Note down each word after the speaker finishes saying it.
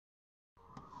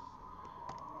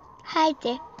Hi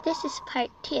there, this is part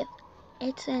 2.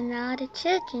 It's when all the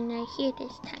children are here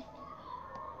this time.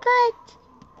 But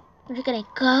we're gonna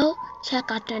go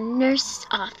check out the nurse's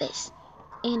office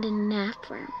and the nap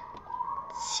room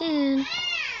soon.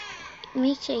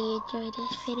 Make sure you enjoy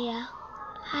this video.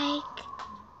 Like.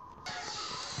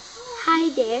 Hi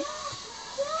there.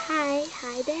 Hi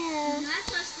there.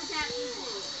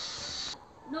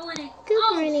 Good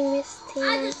morning, Miss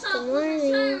Tina.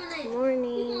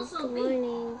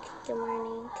 Good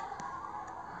morning.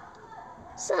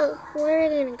 So, where are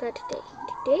we gonna go today?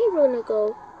 Today we're gonna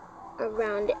go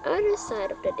around the other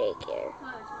side of the daycare.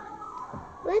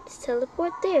 Let's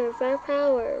teleport there with our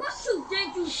powers. What you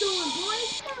think you doing, boy?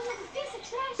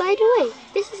 By the way,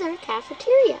 this is our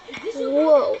cafeteria.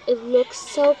 Whoa, it looks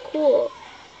so cool.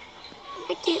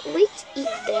 I can't wait to eat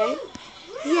there.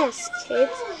 Yes,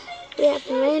 kids, we have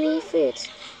many foods.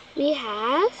 We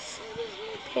have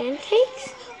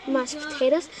pancakes, mashed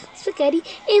potatoes, spaghetti,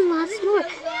 and lots more.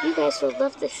 You guys will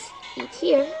love this eat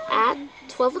here at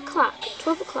 12 o'clock.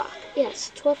 12 o'clock.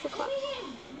 Yes, 12 o'clock.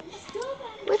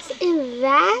 What's in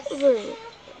that room?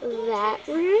 That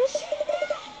room?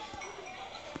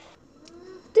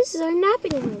 This is our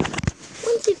napping room.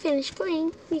 Once you finish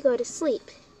playing, we go to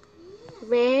sleep.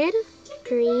 Red,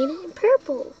 green, and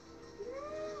purple.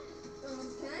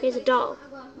 Here's a doll.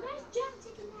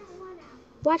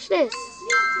 Watch this.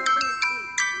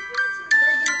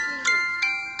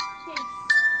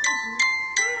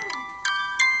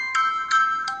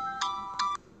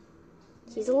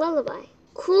 Here's a lullaby.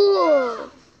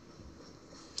 Cool.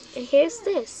 And here's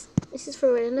this. This is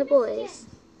for Red and the boys.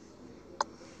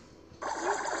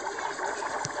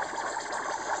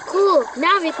 Cool.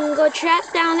 Now we can go trap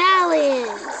down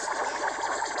aliens.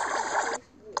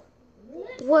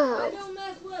 Whoa.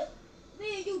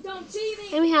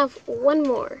 And we have one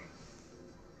more.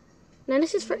 Now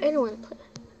this is for anyone to play.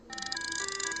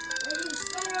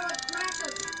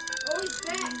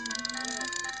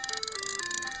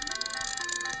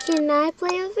 Can I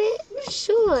play with it?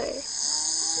 Sure.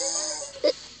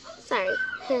 Sorry.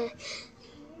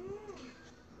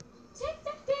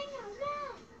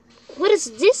 What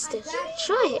is this thing?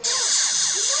 Try it.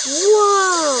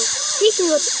 Whoa! He can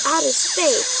go to outer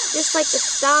space, just like the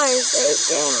stars right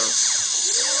down.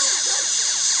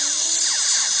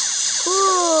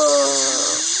 Cool.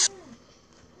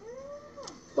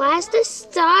 Why is the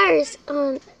stars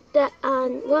on the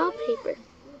wallpaper?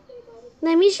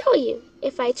 Let me show you.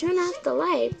 If I turn off the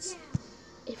lights,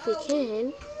 if we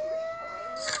can,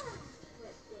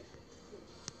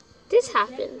 this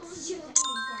happens.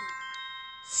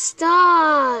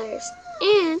 Stars.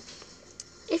 And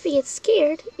if you get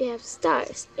scared, you have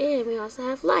stars. And we also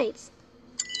have lights.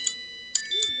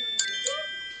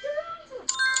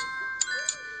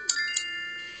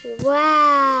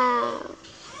 Wow.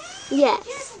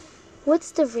 Yes.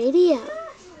 What's the radio?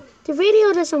 The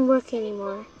radio doesn't work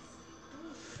anymore.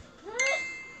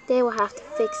 They will have to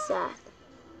fix that.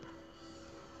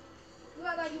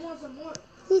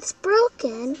 It's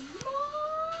broken.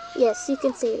 Yes, you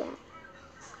can say that.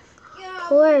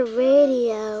 Poor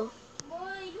radio.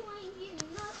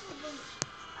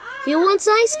 Who wants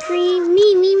ice cream?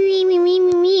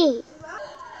 Me.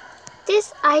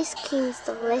 This ice cream is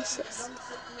delicious.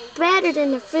 Better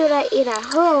than the food I eat at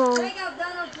home.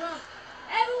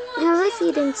 Now let's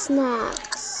eat in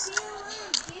snacks.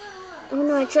 Oh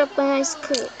no, I dropped my ice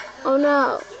cream. Oh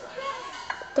no.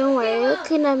 Don't worry, it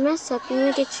could not mess up and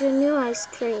we get you a new ice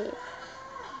cream.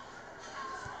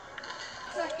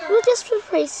 We'll just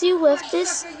replace you with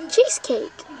this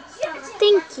cheesecake.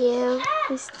 Thank you,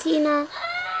 Miss Tina.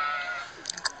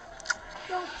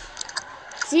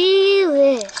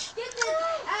 Delish.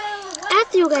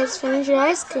 After you guys finish your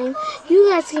ice cream, you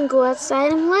guys can go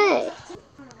outside and play.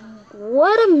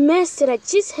 What a mess that I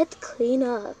just had to clean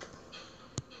up.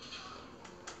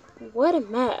 What a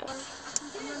mess.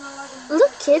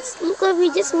 Look, kids, look like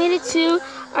we just made it to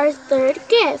our third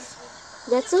gift.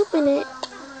 Let's open it.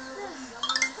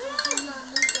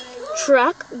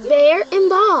 Truck, bear, and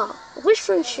ball. Which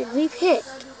one should we pick?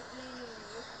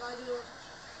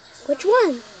 Which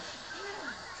one?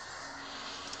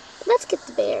 Let's get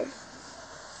the bear.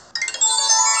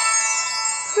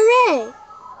 Hooray!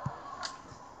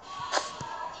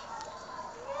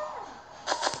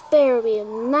 The bear will be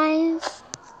nice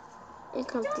and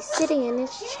comfy sitting in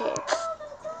his chair.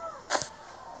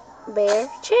 Bear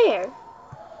chair.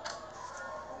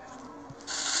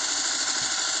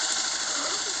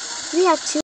 We have two